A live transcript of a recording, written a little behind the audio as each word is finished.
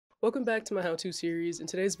Welcome back to my how-to series. In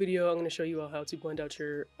today's video, I'm going to show you all how to blend out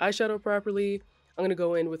your eyeshadow properly. I'm going to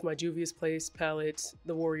go in with my Juvia's Place palette,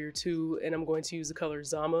 the Warrior 2, and I'm going to use the color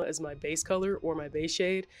Zama as my base color or my base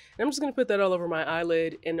shade. And I'm just going to put that all over my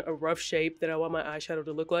eyelid in a rough shape that I want my eyeshadow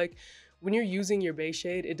to look like. When you're using your base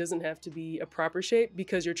shade, it doesn't have to be a proper shape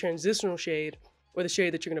because your transitional shade, or the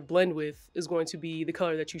shade that you're going to blend with, is going to be the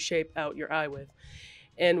color that you shape out your eye with.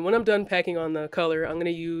 And when I'm done packing on the color, I'm going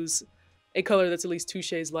to use a color that's at least 2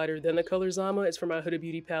 shades lighter than the color Zama. It's from my Huda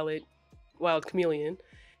Beauty palette, Wild Chameleon.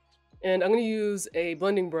 And I'm going to use a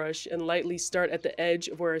blending brush and lightly start at the edge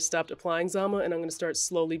of where I stopped applying Zama, and I'm going to start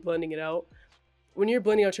slowly blending it out. When you're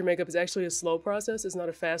blending out your makeup, it's actually a slow process. It's not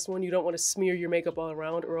a fast one. You don't want to smear your makeup all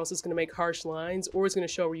around, or else it's going to make harsh lines, or it's going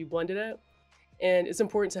to show where you blended at. And it's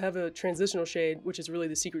important to have a transitional shade, which is really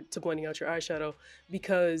the secret to blending out your eyeshadow,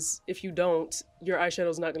 because if you don't, your eyeshadow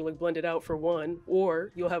is not going to look blended out, for one,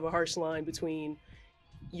 or you'll have a harsh line between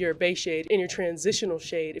your base shade and your transitional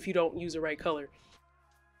shade if you don't use the right color.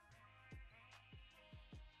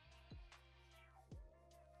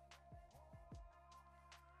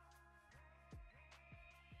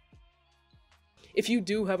 If you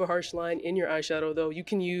do have a harsh line in your eyeshadow, though, you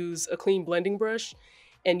can use a clean blending brush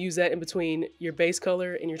and use that in between your base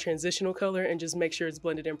color and your transitional color and just make sure it's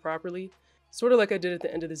blended in properly. Sort of like I did at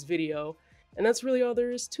the end of this video. And that's really all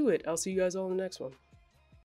there is to it. I'll see you guys all in the next one.